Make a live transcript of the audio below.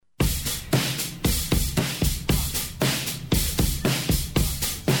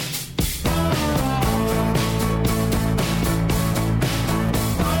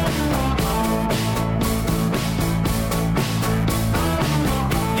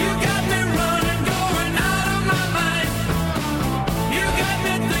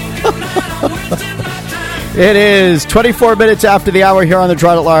It is 24 minutes after the hour here on the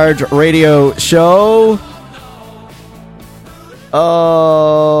Trot at Large radio show. Oh,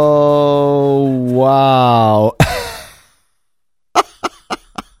 wow. I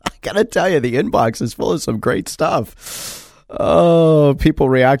gotta tell you, the inbox is full of some great stuff. Oh, people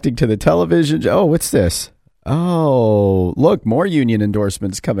reacting to the television. Oh, what's this? Oh, look, more union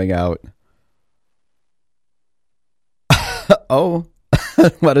endorsements coming out. Oh,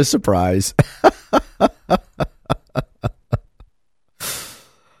 what a surprise.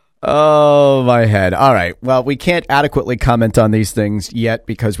 Oh, my head. All right. Well, we can't adequately comment on these things yet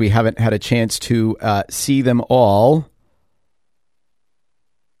because we haven't had a chance to see them all.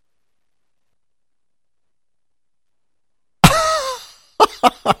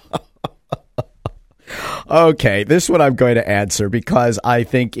 Okay, this one I'm going to answer because I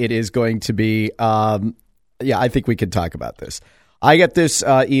think it is going to be, I think we can talk about this. I get this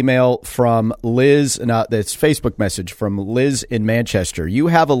email from Liz, this Facebook message from Liz in Manchester. You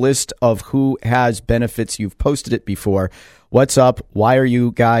have a list of who has benefits. You've posted it before. What's up? Why are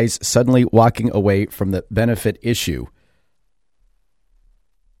you guys suddenly walking away from the benefit issue?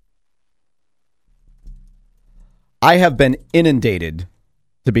 I have been inundated,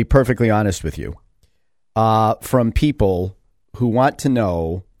 to be perfectly honest with you, from people who want to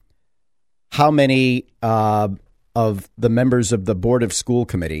know how many of the members of the Board of School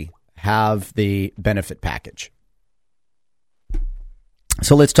Committee have the benefit package.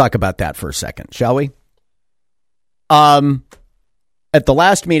 So let's talk about that for a second, shall we? At the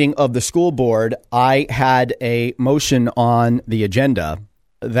last meeting of the school board, I had a motion on the agenda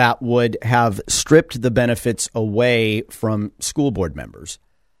that would have stripped the benefits away from school board members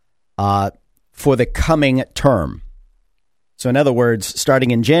for the coming term. So in other words,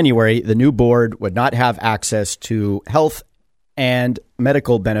 starting in January, the new board would not have access to health and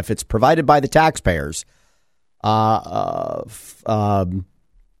medical benefits provided by the taxpayers. So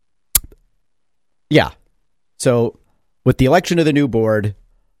with the election of the new board,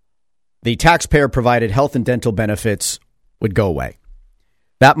 the taxpayer-provided health and dental benefits would go away.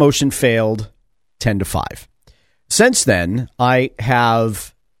 That motion failed 10-5. Since then, I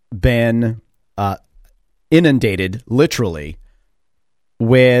have been inundated, literally,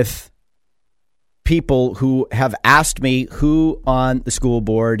 with people who have asked me who on the school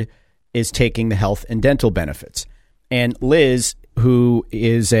board is taking the health and dental benefits. And Liz, who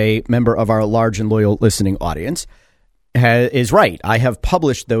is a member of our large and loyal listening audience, is right. I have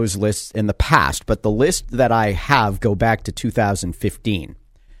published those lists in the past, but the list that I have go back to 2015.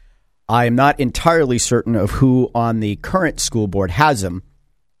 I am not entirely certain of who on the current school board has them,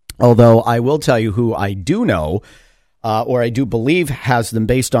 although I will tell you who I do know, or I do believe has them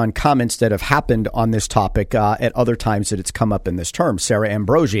based on comments that have happened on this topic at other times that it's come up in this term. Sarah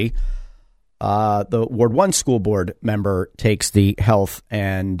Ambrosi, the Ward 1 school board member, takes the health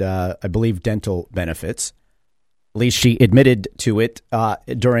and I believe dental benefits. At least she admitted to it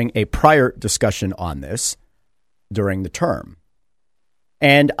during a prior discussion on this during the term.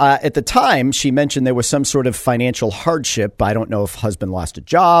 And at the time, she mentioned there was some sort of financial hardship. I don't know if husband lost a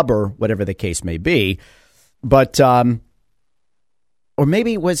job or whatever the case may be. But, or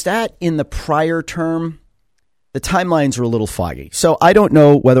maybe was that in the prior term? The timelines are a little foggy. So I don't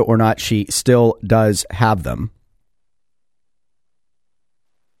know whether or not she still does have them.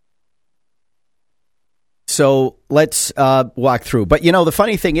 So let's walk through. But, the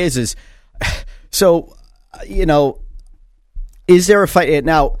funny thing is is there a fight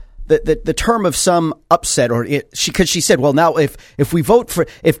now? The term of some upset, because she said, well, now if we vote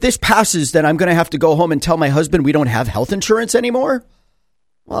if this passes, then I'm going to have to go home and tell my husband we don't have health insurance anymore.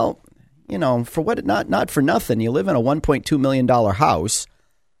 Well, for what? Not for nothing. You live in a $1.2 million house.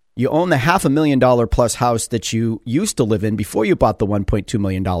 You own the $500,000 plus house that you used to live in before you bought the $1.2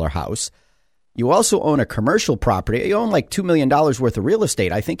 million house. You also own a commercial property. You own like $2 million worth of real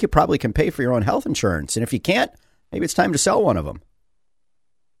estate. I think you probably can pay for your own health insurance. And if you can't, maybe it's time to sell one of them.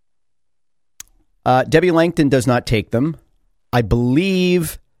 Debbie Langton does not take them. I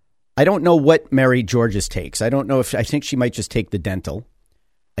don't know what Mary Georges takes. I think she might just take the dental.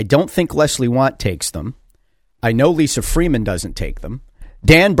 I don't think Leslie Want takes them. I know Lisa Freeman doesn't take them.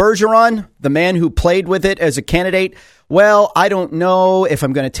 Dan Bergeron, the man who played with it as a candidate, well, I don't know if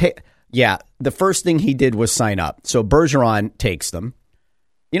I'm going to take. Yeah, the first thing he did was sign up. So Bergeron takes them.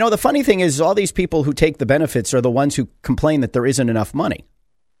 The funny thing is all these people who take the benefits are the ones who complain that there isn't enough money.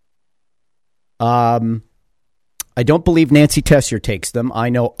 I don't believe Nancy Tessier takes them. I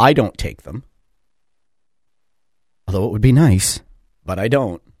know I don't take them. Although it would be nice, but I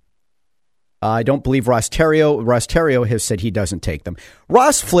don't. I don't believe Ross Terrio. Ross Terrio has said he doesn't take them.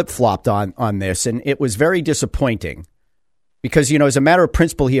 Ross flip-flopped on this, and it was very disappointing because, as a matter of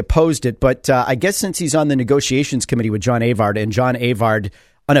principle, he opposed it. But I guess since he's on the negotiations committee with John Avard, and John Avard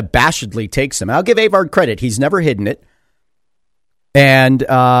unabashedly takes them. I'll give Avard credit. He's never hidden it. And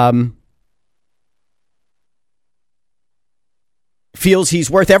feels he's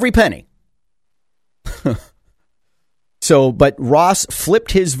worth every penny. But Ross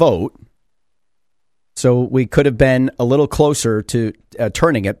flipped his vote. So we could have been a little closer to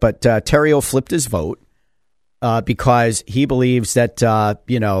turning it, but Terrio flipped his vote because he believes that,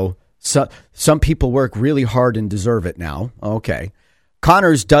 some people work really hard and deserve it now. Okay.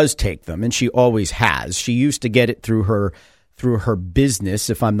 Connors does take them, and she always has. She used to get it through her business,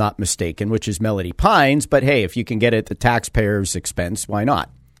 if I'm not mistaken, which is Melody Pines. But hey, if you can get it at the taxpayer's expense, why not?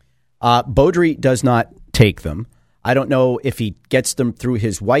 Beaudry does not take them. I don't know if he gets them through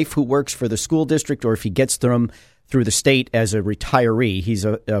his wife who works for the school district or if he gets them through the state as a retiree. He's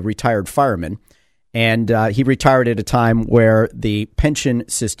a retired fireman, and he retired at a time where the pension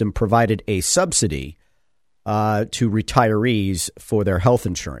system provided a subsidy to retirees for their health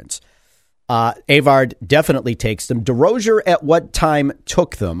insurance. Avard definitely takes them. DeRozier at one time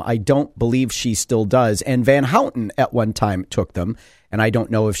took them. I don't believe she still does. And Van Houten at one time took them, and I don't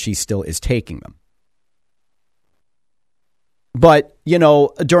know if she still is taking them. But,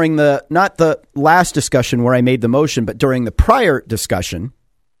 during not the last discussion where I made the motion, but during the prior discussion,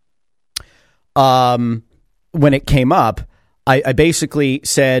 when it came up, I basically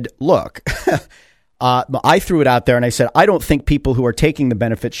said, look, I threw it out there and I said, I don't think people who are taking the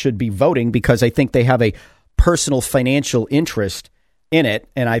benefits should be voting because I think they have a personal financial interest in it.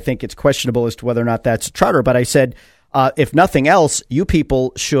 And I think it's questionable as to whether or not that's a charter. But I said, if nothing else, you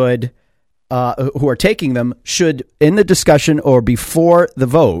people should, who are taking them, should in the discussion or before the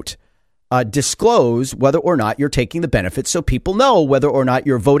vote, disclose whether or not you're taking the benefits so people know whether or not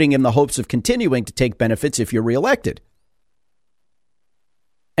you're voting in the hopes of continuing to take benefits if you're reelected.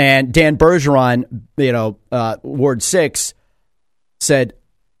 And Dan Bergeron, Ward 6, said,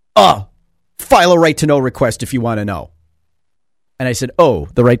 file a right to know request if you want to know. And I said,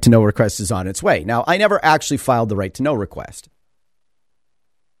 the right to know request is on its way. Now, I never actually filed the right to know request.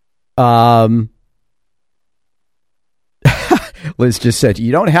 Liz just said,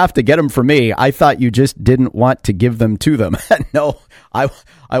 you don't have to get them for me. I thought you just didn't want to give them to them. No, I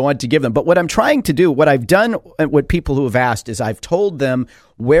want to give them. But what I'm trying to do, what I've done, what people who have asked is I've told them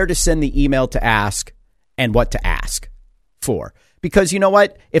where to send the email to ask and what to ask for. Because you know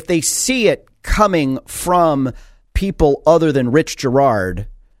what? If they see it coming from people other than Rich Girard,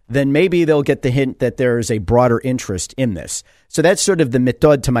 then maybe they'll get the hint that there is a broader interest in this. So that's sort of the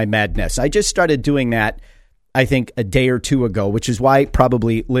method to my madness. I just started doing that, I think, a day or two ago, which is why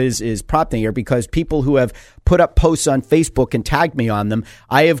probably Liz is prompting here, because people who have put up posts on Facebook and tagged me on them,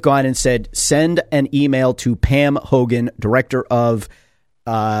 I have gone and said, send an email to Pam Hogan, Director of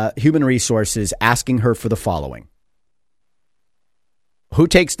Human Resources, asking her for the following. Who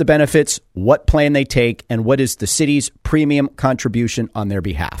takes the benefits, what plan they take, and what is the city's premium contribution on their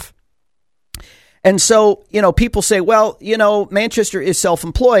behalf? And so, people say, well, Manchester is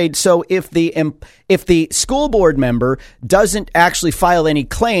self-employed. So if the school board member doesn't actually file any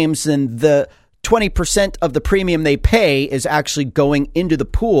claims, then the 20% of the premium they pay is actually going into the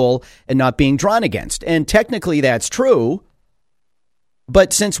pool and not being drawn against. And technically that's true.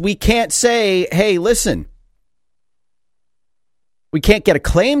 But since we can't say, hey, listen, we can't get a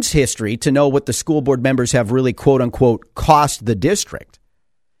claims history to know what the school board members have really, quote unquote, cost the district.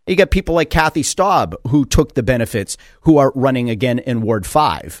 You got people like Kathy Staub who took the benefits who are running again in Ward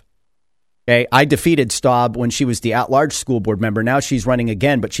 5. Okay, I defeated Staub when she was the at-large school board member. Now she's running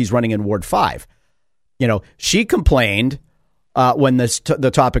again, but she's running in Ward 5. She complained when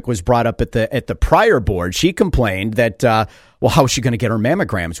the topic was brought up at the prior board. She complained that, how is she going to get her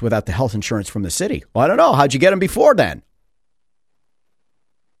mammograms without the health insurance from the city? Well, I don't know. How'd you get them before then?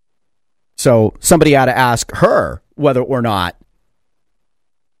 So somebody ought to ask her whether or not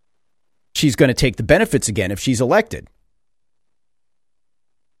she's going to take the benefits again if she's elected.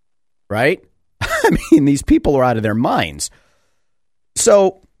 Right? I mean, these people are out of their minds.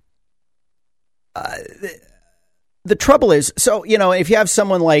 So the trouble is, if you have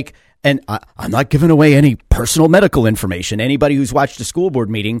someone like, and I'm not giving away any personal medical information. Anybody who's watched a school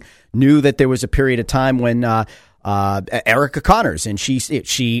board meeting knew that there was a period of time when Erica Connors, and she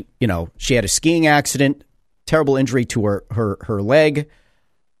had a skiing accident, terrible injury to her leg,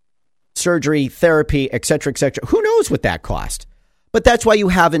 surgery, therapy, et cetera, et cetera. Who knows what that cost? But that's why you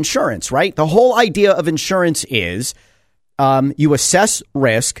have insurance, right? The whole idea of insurance is you assess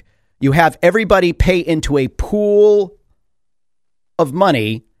risk, You have everybody pay into a pool of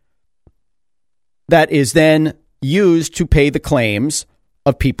money that is then used to pay the claims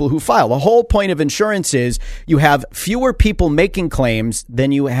of people who file. The whole point of insurance is you have fewer people making claims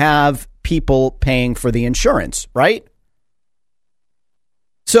than you have people paying for the insurance, right?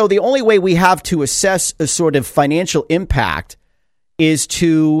 So the only way we have to assess a sort of financial impact is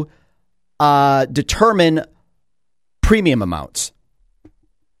to determine premium amounts.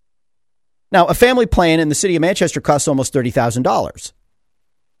 Now, a family plan in the city of Manchester costs almost $30,000.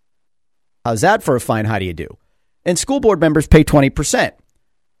 How's that for a fine how do you do? And school board members pay 20%.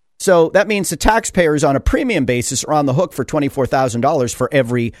 So that means the taxpayers on a premium basis are on the hook for $24,000 for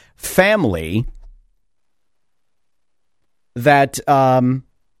every family that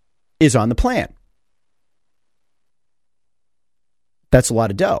is on the plan. That's a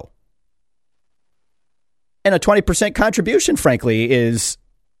lot of dough. And a 20% contribution, frankly, is,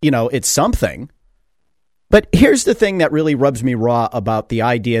 it's something. But here's the thing that really rubs me raw about the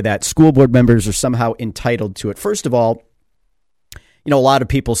idea that school board members are somehow entitled to it. First of all, a lot of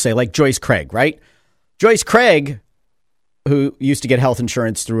people say, like Joyce Craig, right? Joyce Craig, who used to get health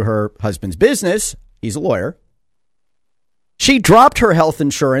insurance through her husband's business, he's a lawyer. She dropped her health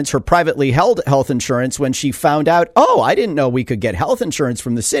insurance, her privately held health insurance, when she found out, I didn't know we could get health insurance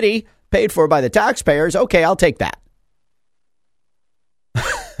from the city, paid for by the taxpayers. Okay, I'll take that.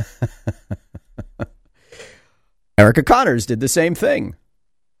 Erica Connors did the same thing.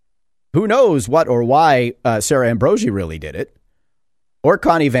 Who knows what or why Sarah Ambrosi really did it, or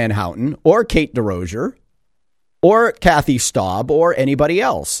Connie Van Houten, or Kate DeRozier, or Kathy Staub, or anybody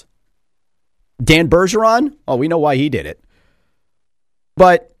else. Dan Bergeron, we know why he did it.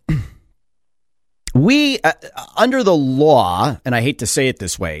 But we, under the law, and I hate to say it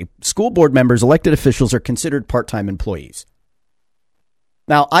this way, school board members, elected officials, are considered part-time employees.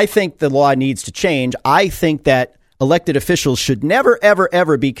 Now, I think the law needs to change. I think that elected officials should never, ever,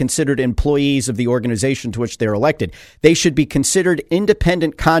 ever be considered employees of the organization to which they're elected. They should be considered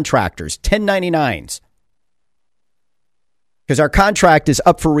independent contractors, 1099s. Because our contract is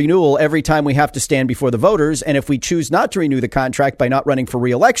up for renewal every time we have to stand before the voters. And if we choose not to renew the contract by not running for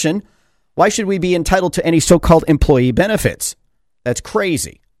re-election, why should we be entitled to any so-called employee benefits? That's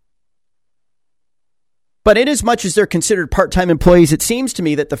crazy. But in as much as they're considered part-time employees, it seems to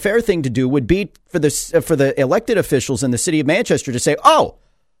me that the fair thing to do would be for the elected officials in the city of Manchester to say,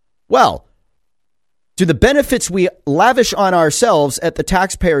 do the benefits we lavish on ourselves at the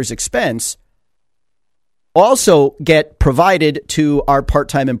taxpayers' expense also get provided to our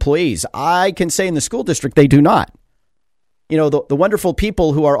part-time employees? I can say in the school district, they do not. The wonderful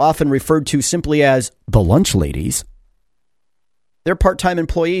people who are often referred to simply as the lunch ladies, they're part-time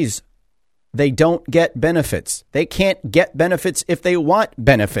employees. They don't get benefits. They can't get benefits if they want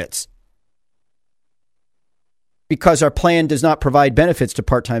benefits, because our plan does not provide benefits to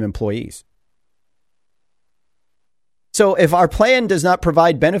part-time employees. So if our plan does not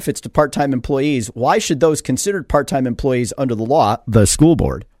provide benefits to part-time employees, why should those considered part-time employees under the law, the school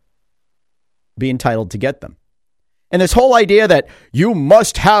board, be entitled to get them? And this whole idea that you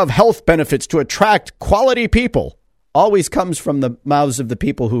must have health benefits to attract quality people always comes from the mouths of the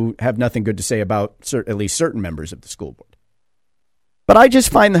people who have nothing good to say about at least certain members of the school board. But I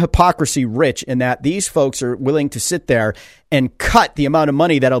just find the hypocrisy rich in that these folks are willing to sit there and cut the amount of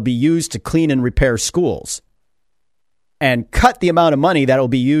money that'll be used to clean and repair schools, and cut the amount of money that'll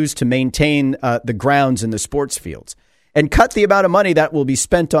be used to maintain the grounds and the sports fields, and cut the amount of money that will be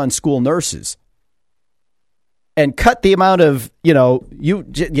spent on school nurses, and cut the amount of,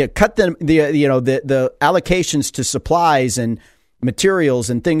 cut the allocations to supplies and materials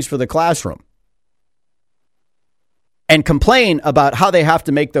and things for the classroom, and complain about how they have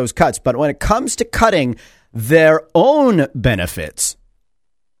to make those cuts. But when it comes to cutting their own benefits,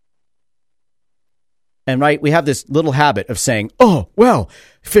 and we have this little habit of saying,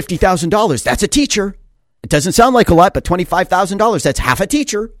 $50,000, that's a teacher. It doesn't sound like a lot, but $25,000, that's half a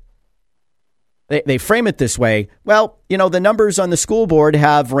teacher. They frame it this way. Well, the numbers on the school board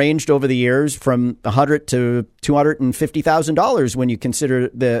have ranged over the years from $100,000 to $250,000 when you consider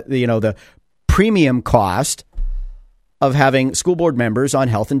the premium cost of having school board members on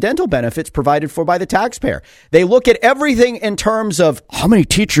health and dental benefits provided for by the taxpayer. They look at everything in terms of how many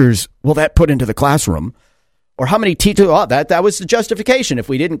teachers will that put into the classroom, or how many teachers. That was the justification. If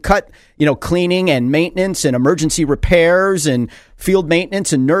we didn't cut, cleaning and maintenance and emergency repairs and field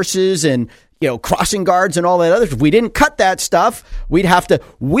maintenance and nurses and crossing guards and all that other stuff. If we didn't cut that stuff, we'd have to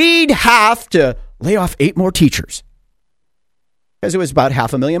lay off 8 more teachers, because it was about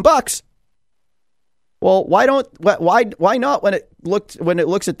 $500,000. Well, why not when it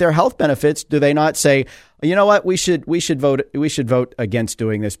looks at their health benefits, do they not say, you know what, we should vote against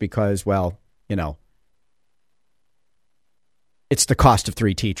doing this because, well, you know, it's the cost of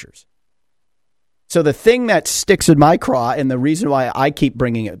 3 teachers. So the thing that sticks in my craw, and the reason why I keep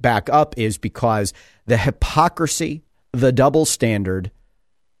bringing it back up, is because the hypocrisy, the double standard,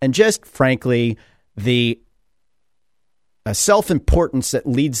 and just frankly, the self-importance that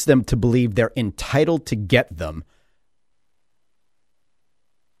leads them to believe they're entitled to get them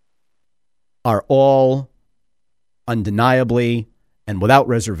are all undeniably and without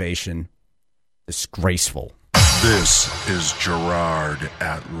reservation disgraceful. This is Gerard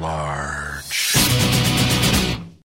at Large.